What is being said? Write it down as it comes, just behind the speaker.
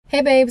Hey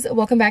babes,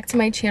 welcome back to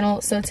my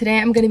channel. So today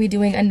I'm going to be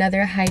doing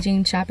another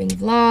hygiene shopping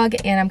vlog,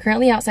 and I'm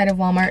currently outside of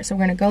Walmart, so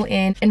we're going to go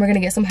in and we're going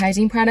to get some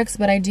hygiene products,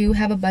 but I do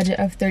have a budget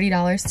of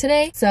 $30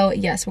 today. So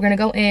yes, we're going to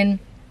go in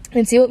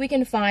and see what we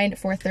can find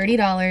for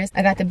 $30.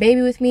 I got the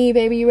baby with me.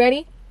 Baby, you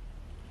ready?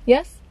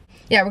 Yes?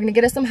 Yeah, we're going to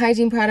get us some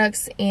hygiene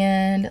products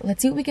and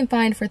let's see what we can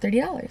find for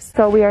 $30.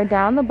 So we are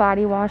down the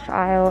body wash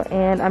aisle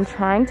and I'm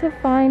trying to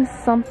find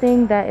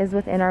something that is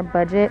within our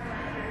budget.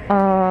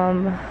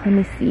 Let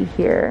me see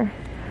here.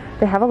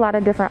 They have a lot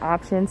of different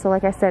options. So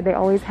like I said, they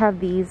always have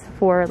these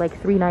for like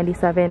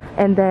 $3.97,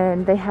 and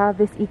then they have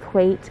this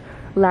Equate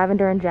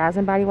lavender and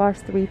jasmine body wash,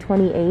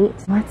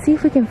 $3.28. Let's see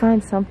if we can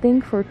find something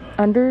for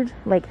under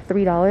like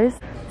 $3.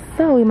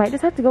 So we might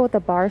just have to go with the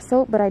bar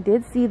soap, but I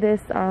did see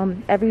this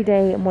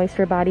everyday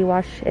moisture body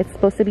wash. It's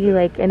supposed to be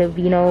like an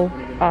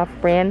Aveeno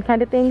off-brand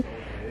kind of thing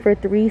for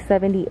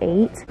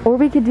 $3.78. Or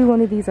we could do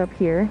one of these up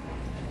here.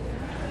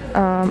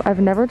 I've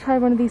never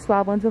tried one of these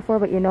Suave ones before,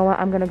 but you know what,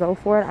 I'm gonna go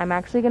for it. I'm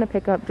actually gonna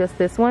pick up just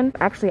this one.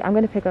 Actually, I'm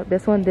gonna pick up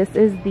this one. This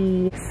is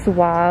the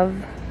Suave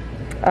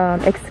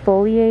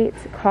exfoliate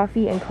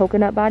coffee and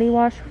coconut body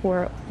wash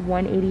for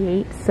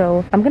 $1.88.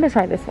 So I'm gonna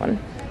try this one.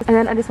 And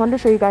then I just wanted to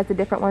show you guys the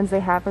different ones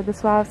they have for the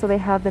Suave. So they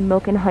have the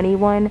milk and honey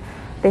one.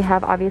 They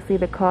have obviously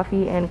the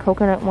coffee and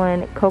coconut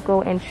one, cocoa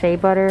and shea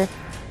butter.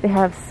 They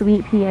have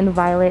sweet pea and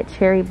violet,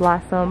 cherry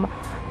blossom,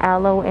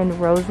 aloe and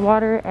rose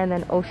water, and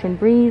then ocean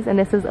breeze. And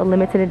this is a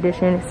limited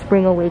edition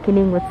spring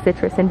awakening with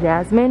citrus and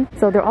jasmine.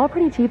 So they're all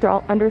pretty cheap. They're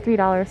all under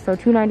 $3. So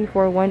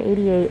 $2.94,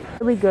 $1.88.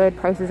 Really good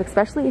prices,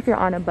 especially if you're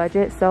on a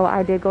budget. So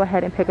I did go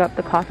ahead and pick up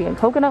the coffee and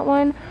coconut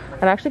one.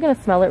 I'm actually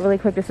gonna smell it really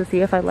quick just to see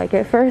if I like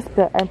it first,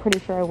 but I'm pretty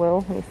sure I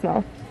will. Let me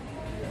smell.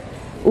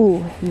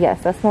 Ooh,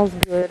 yes, that smells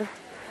good.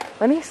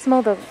 Let me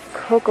smell the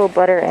cocoa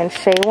butter and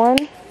shea one.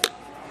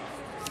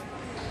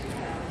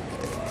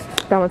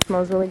 That one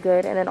smells really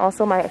good. And then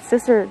also my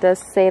sister does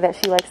say that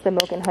she likes the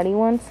milk and honey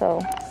one,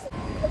 so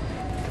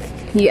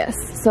yes.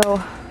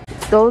 So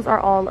those are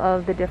all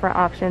of the different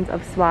options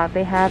of Suave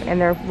they have, and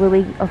they're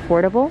really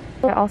affordable.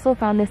 I also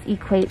found this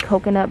Equate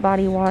coconut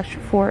body wash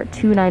for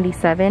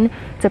 $2.97.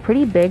 It's a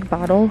pretty big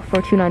bottle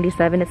for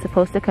 $2.97. It's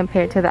supposed to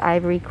compare to the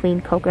Ivory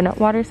Clean coconut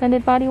water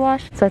scented body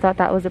wash, so I thought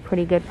that was a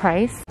pretty good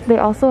price. They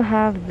also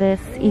have this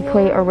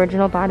Equate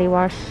original body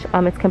wash.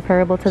 It's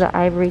comparable to the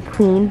Ivory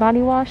Clean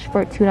body wash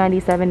for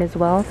 $2.97 as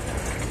well.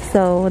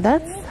 So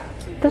that's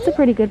a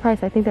pretty good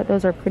price. I think that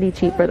those are pretty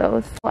cheap for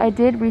those. I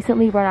did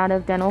recently run out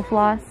of dental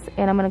floss,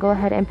 and I'm gonna go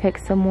ahead and pick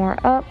some more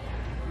up.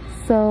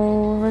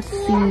 So let's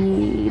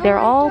see, they're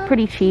all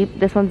pretty cheap.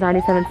 This one's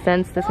 97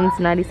 cents, this one's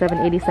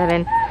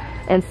 97.87,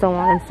 and so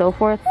on and so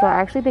forth. So I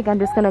actually think I'm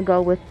just gonna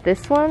go with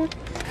this one.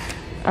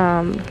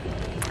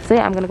 So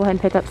yeah, I'm gonna go ahead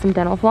and pick up some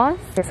dental floss.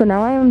 So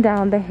now I am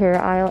down the hair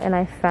aisle and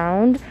I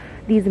found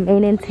these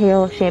mane and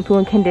tail shampoo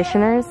and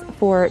conditioners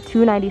for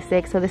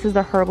 $2.96. So this is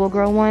the Herbal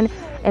Grow one,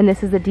 and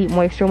this is the Deep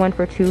Moisture one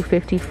for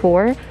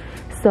 $2.54.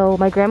 So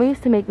my grandma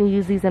used to make me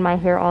use these in my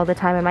hair all the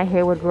time, and my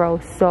hair would grow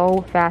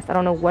so fast. I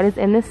don't know what is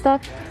in this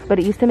stuff, but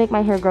it used to make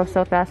my hair grow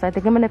so fast. So I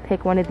think I'm gonna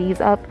pick one of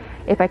these up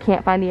if I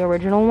can't find the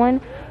original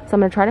one. So I'm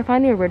gonna try to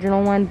find the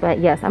original one, but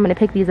yes, I'm gonna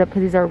pick these up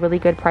because these are a really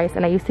good price,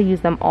 and I used to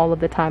use them all of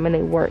the time and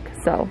they work.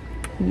 So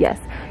yes,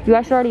 you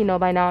guys should already know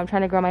by now, I'm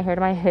trying to grow my hair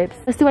to my hips.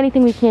 Let's do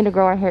anything we can to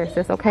grow our hair,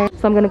 sis, okay?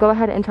 So I'm gonna go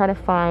ahead and try to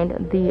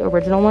find the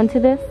original one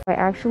to this. I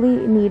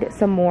actually need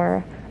some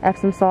more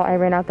Epsom salt. I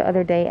ran out the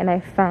other day and I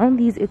found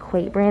these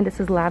Equate brand. This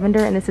is lavender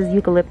and this is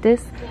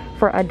eucalyptus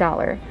for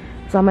 $1.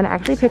 So I'm gonna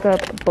actually pick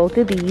up both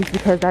of these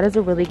because that is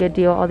a really good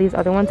deal. All these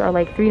other ones are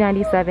like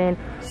 $3.97,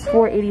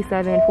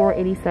 $4.87,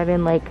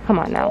 $4.87. Like, come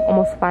on now,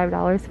 almost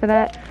 $5 for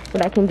that.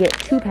 But I can get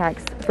 2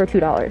 packs for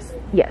 $2.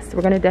 Yes,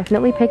 we're gonna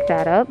definitely pick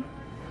that up.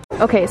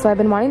 Okay, so I've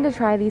been wanting to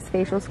try these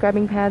facial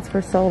scrubbing pads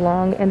for so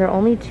long, and they're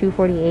only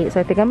 $2.48.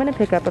 So I think I'm gonna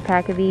pick up a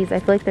pack of these. I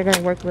feel like they're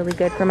gonna work really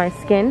good for my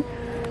skin.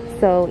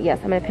 So yes,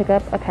 I'm gonna pick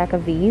up a pack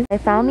of these. I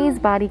found these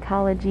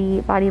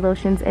Bodycology body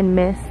lotions and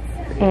mists,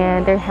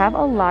 and they have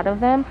a lot of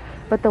them,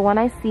 but the one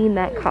I seen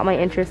that caught my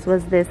interest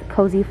was this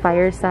Cozy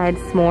Fireside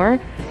S'more.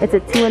 It's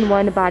a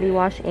 2-in-1 body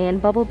wash and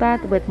bubble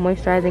bath with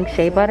moisturizing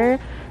shea butter.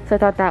 So I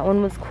thought that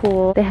one was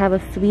cool. They have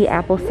a sweet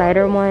apple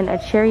cider one, a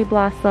cherry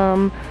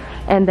blossom,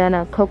 and then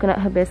a coconut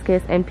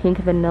hibiscus and pink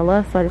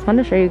vanilla. So I just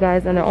wanted to show you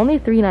guys, and they're only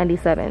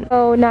 $3.97.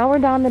 So now we're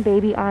down the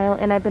baby aisle,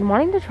 and I've been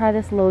wanting to try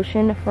this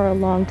lotion for a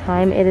long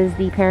time. It is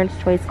the Parents'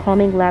 Choice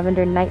Calming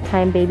Lavender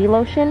Nighttime Baby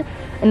Lotion,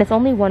 and it's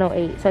only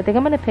 $1.08. So I think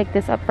I'm gonna pick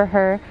this up for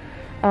her.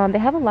 They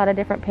have a lot of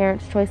different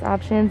Parents' Choice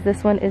options.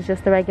 This one is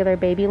just the regular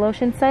baby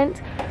lotion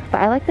scent, but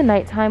I like the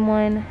nighttime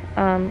one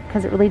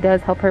because it really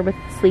does help her with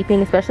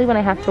sleeping, especially when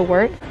I have to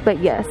work. But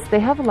yes, they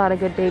have a lot of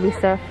good baby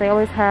stuff. They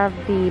always have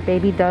the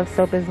Baby Dove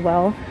soap as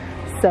well.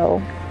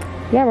 So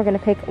yeah, we're gonna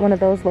pick one of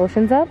those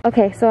lotions up.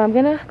 Okay, so I'm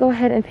gonna go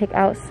ahead and pick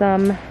out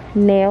some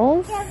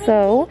nails.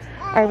 So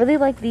I really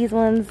like these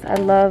ones. I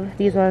love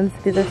these ones.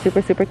 These are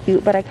super, super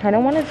cute, but I kind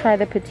of want to try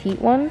the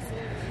petite ones.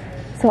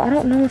 So I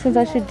don't know which ones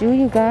I should do,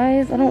 you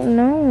guys. I don't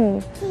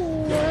know.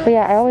 But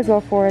yeah, I always go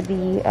for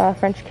the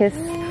French Kiss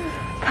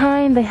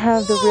kind. They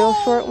have the real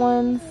short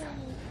ones.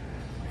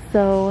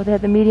 So they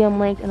have the medium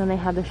length and then they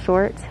have the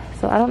short.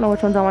 So I don't know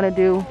which ones I want to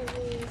do.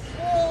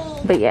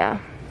 But yeah.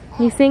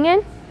 You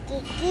singing?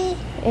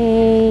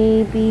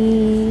 A,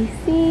 B,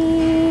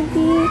 C,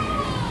 D,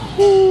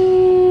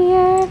 E,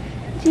 F,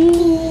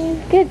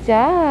 G. Good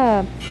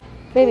job.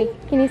 Baby,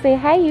 can you say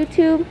hi,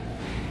 YouTube?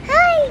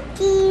 Hi,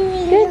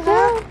 TV. Good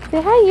job.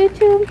 Say hi,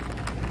 YouTube.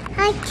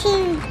 Hi,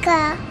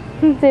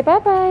 Tinka. Say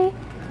bye-bye.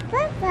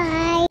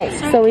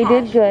 Bye-bye. So we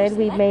did good.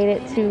 We made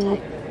it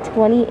to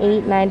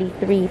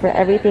 $28.93 for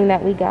everything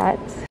that we got.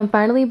 I'm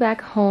finally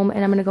back home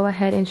and I'm gonna go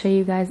ahead and show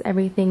you guys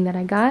everything that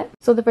I got.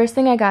 So the first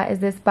thing I got is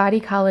this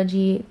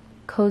Bodycology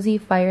Cozy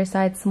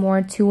Fireside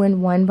S'more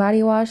 2-in-1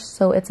 body wash.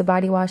 So it's a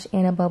body wash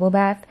and a bubble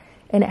bath,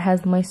 and it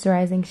has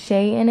moisturizing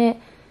shea in it.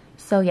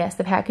 So yes,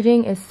 the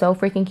packaging is so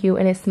freaking cute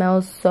and it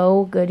smells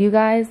so good, you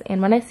guys.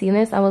 And when I seen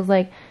this, I was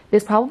like,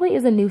 this probably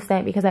is a new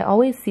scent because I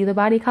always see the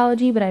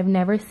Bodycology, but I've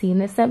never seen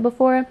this scent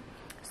before.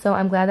 So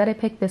I'm glad that I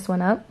picked this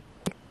one up.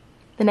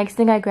 The next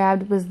thing I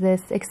grabbed was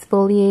this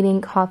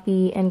exfoliating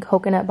coffee and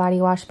coconut body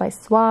wash by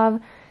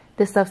Suave.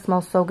 This stuff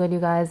smells so good, you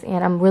guys,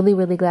 and I'm really,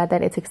 really glad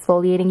that it's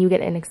exfoliating. You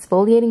get an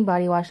exfoliating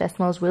body wash that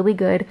smells really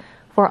good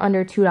for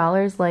under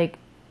 $2. Like,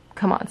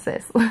 come on,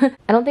 sis. I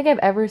don't think I've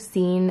ever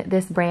seen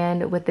this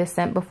brand with this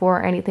scent before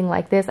or anything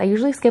like this. I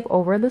usually skip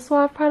over the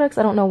Suave products.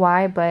 I don't know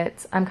why,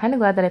 but I'm kind of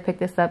glad that I picked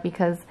this up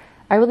because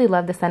I really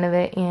love the scent of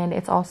it, and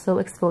it's also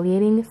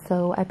exfoliating,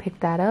 so I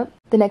picked that up.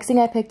 The next thing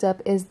I picked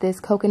up is this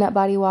coconut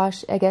body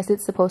wash. I guess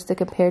it's supposed to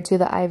compare to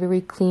the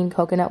Ivory Clean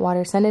Coconut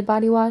Water Scented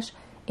Body Wash,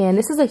 and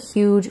this is a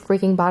huge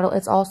freaking bottle.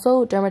 It's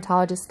also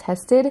dermatologist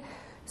tested,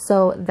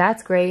 so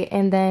that's great.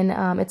 And then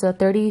it's a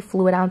 30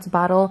 fluid ounce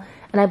bottle,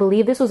 and I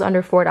believe this was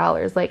under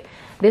 $4. Like,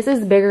 this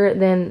is bigger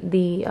than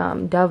the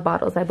Dove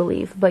bottles, I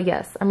believe. But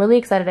yes, I'm really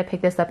excited I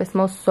picked this up. It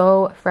smells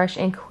so fresh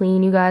and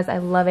clean, you guys. I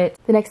love it.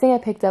 The next thing I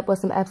picked up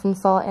was some Epsom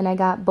salt, and I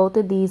got both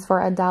of these for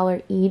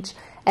 $1 each.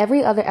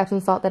 Every other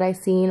Epsom salt that I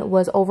seen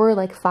was over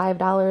like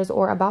 $5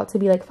 or about to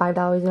be like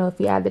 $5, you know, if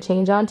you add the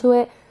change onto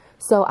it.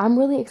 So I'm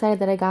really excited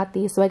that I got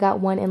these. So I got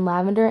one in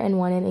lavender and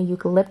one in a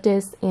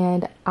eucalyptus,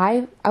 and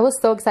I was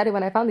so excited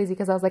when I found these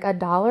because I was like,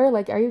 $1?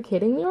 Like, are you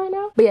kidding me right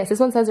now? But yes, this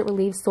one says it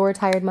relieves sore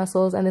tired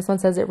muscles, and this one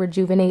says it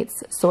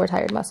rejuvenates sore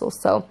tired muscles.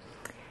 So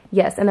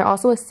yes, and they're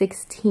also a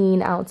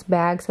 16 ounce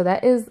bag, so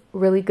that is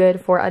really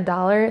good for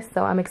 $1.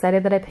 So I'm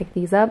excited that I picked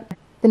these up.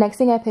 The next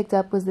thing I picked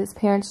up was this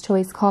Parents'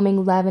 Choice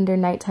Calming Lavender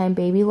Nighttime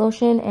Baby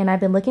Lotion, and I've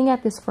been looking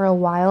at this for a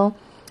while.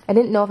 I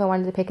didn't know if I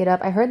wanted to pick it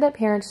up. I heard that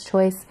Parents'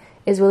 Choice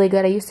is really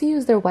good. I used to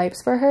use their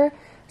wipes for her,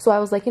 so I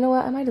was like, you know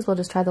what, I might as well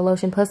just try the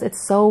lotion. Plus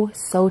it's so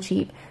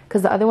cheap,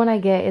 because the other one I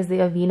get is the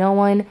Aveeno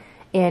one,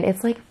 and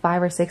it's like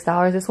 $5 or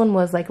 $6. This one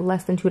was like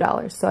less than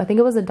 $2, so I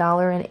think it was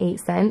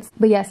 $1.08.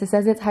 But yes, it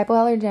says it's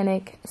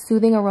hypoallergenic,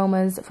 soothing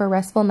aromas for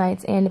restful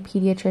nights, and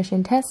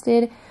pediatrician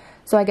tested.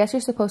 So I guess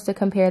you're supposed to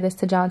compare this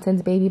to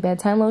Johnson's baby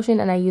bedtime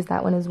lotion, and I use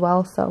that one as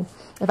well. So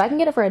if I can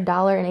get it for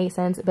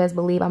 $1.08, best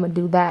believe I'm gonna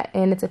do that.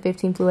 And it's a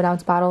 15 fluid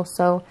ounce bottle,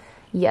 so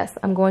yes,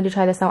 I'm going to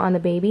try this out on the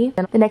baby.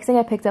 The next thing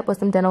I picked up was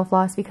some dental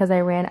floss because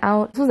I ran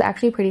out. This was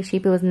actually pretty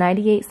cheap. It was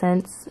 98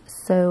 cents.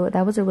 So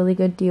that was a really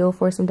good deal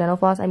for some dental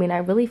floss. I mean, I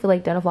really feel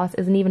like dental floss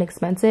isn't even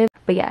expensive.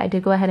 But yeah, I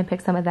did go ahead and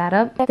pick some of that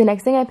up. The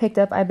next thing I picked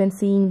up, I've been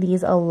seeing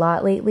these a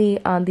lot lately.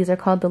 These are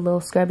called the Lil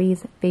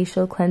Scrubbies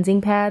Facial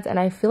Cleansing Pads. And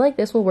I feel like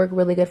this will work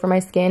really good for my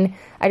skin.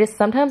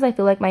 Sometimes I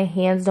feel like my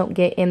hands don't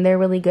get in there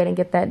really good and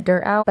get that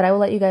dirt out. But I will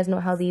let you guys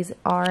know how these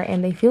are.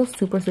 And they feel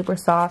super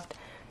soft.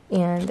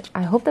 And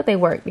I hope that they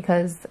work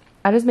because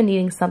I've just been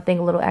needing something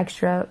a little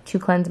extra to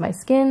cleanse my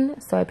skin,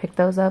 so I picked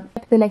those up.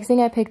 The next thing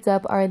I picked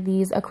up are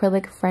these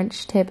acrylic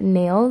French tip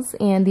nails,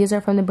 and these are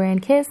from the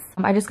brand Kiss.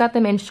 I just got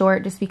them in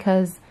short just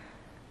because,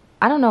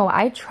 I don't know,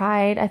 I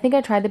think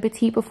I tried the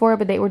petite before,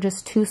 but they were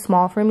just too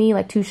small for me,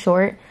 like too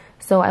short,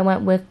 so I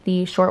went with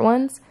the short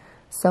ones.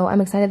 So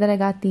I'm excited that I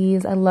got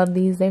these. I love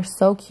these. They're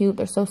so cute.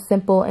 They're so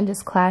simple and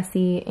just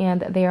classy, and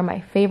they are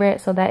my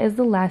favorite. So that is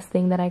the last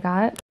thing that I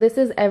got. This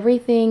is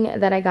everything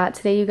that I got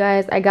today, you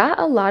guys. I got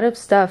a lot of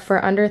stuff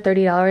for under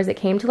 $30. It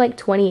came to like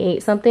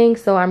 28 something.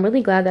 So I'm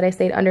really glad that I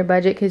stayed under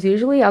budget because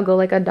usually I'll go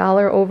like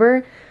 $1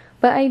 over,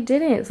 but I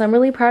didn't. So I'm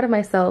really proud of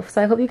myself.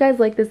 So I hope you guys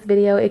liked this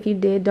video. If you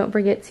did, don't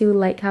forget to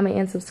like, comment,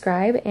 and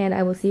subscribe, and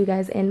I will see you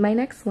guys in my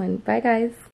next one. Bye, guys.